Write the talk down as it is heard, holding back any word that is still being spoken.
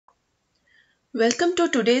Welcome to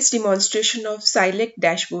today's demonstration of Silect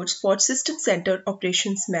dashboards for System Center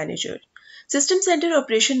Operations Manager. System Center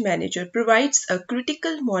Operation Manager provides a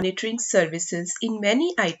critical monitoring services in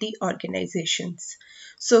many IT organizations.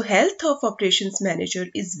 So health of Operations Manager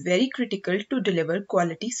is very critical to deliver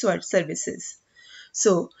quality services.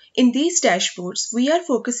 So in these dashboards, we are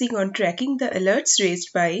focusing on tracking the alerts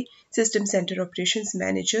raised by System Center Operations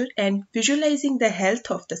Manager and visualizing the health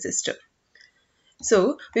of the system.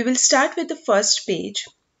 So we will start with the first page.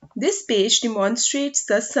 This page demonstrates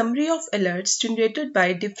the summary of alerts generated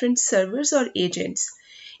by different servers or agents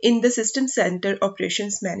in the System Center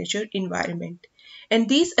Operations Manager environment. And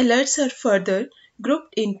these alerts are further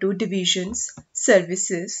grouped into divisions,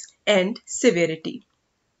 services, and severity.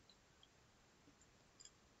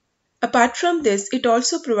 Apart from this, it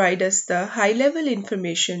also provides us the high-level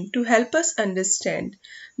information to help us understand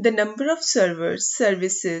the number of servers,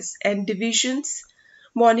 services, and divisions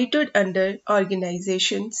monitored under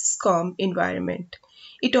organization's SCOM environment.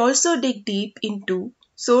 It also digs deep into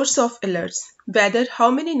source of alerts, whether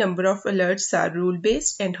how many number of alerts are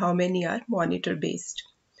rule-based and how many are monitor-based.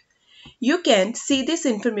 You can see this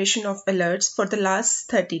information of alerts for the last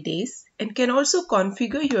 30 days and can also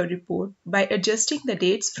configure your report by adjusting the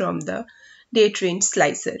dates from the date range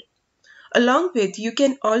slicer. Along with, you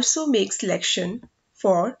can also make selection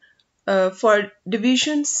for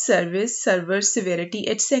division, service, server, severity,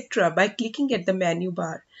 etc. by clicking at the menu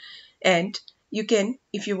bar. And you can,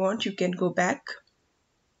 if you want, you can go back.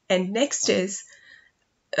 And next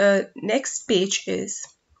page is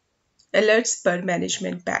alerts per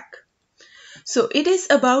management pack. So it is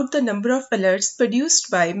about the number of alerts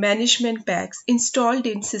produced by management packs installed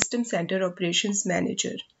in System Center Operations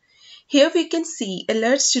Manager. Here we can see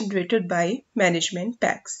alerts generated by management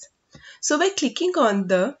packs. So by clicking on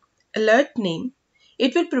the alert name,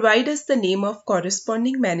 it will provide us the name of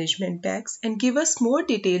corresponding management packs and give us more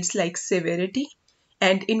details like severity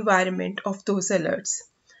and environment of those alerts.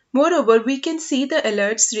 Moreover, we can see the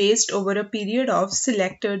alerts raised over a period of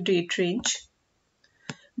selected date range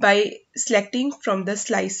by selecting from the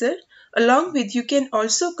slicer. Along with, you can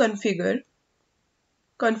also configure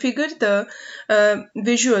the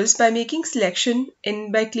visuals by making selection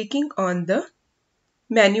and by clicking on the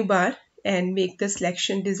menu bar and make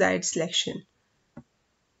the desired selection.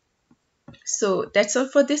 So that's all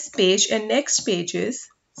for this page, and next page is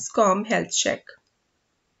SCOM health check.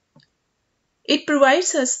 It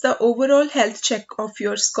provides us the overall health check of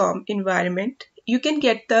your SCOM environment. You can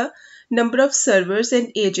get the number of servers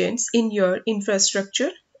and agents in your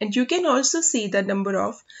infrastructure, and you can also see the number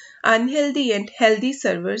of unhealthy and healthy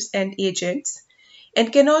servers and agents,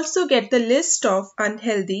 and can also get the list of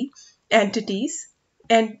unhealthy entities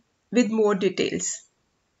and with more details.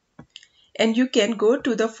 And you can go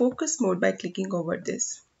to the focus mode by clicking over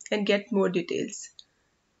this and get more details.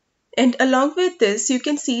 And along with this, you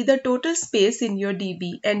can see the total space in your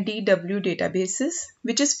DB and DW databases,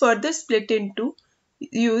 which is further split into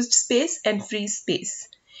used space and free space.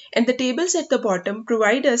 And the tables at the bottom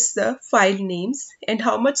provide us the file names and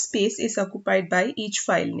how much space is occupied by each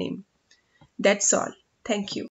file name. That's all. Thank you.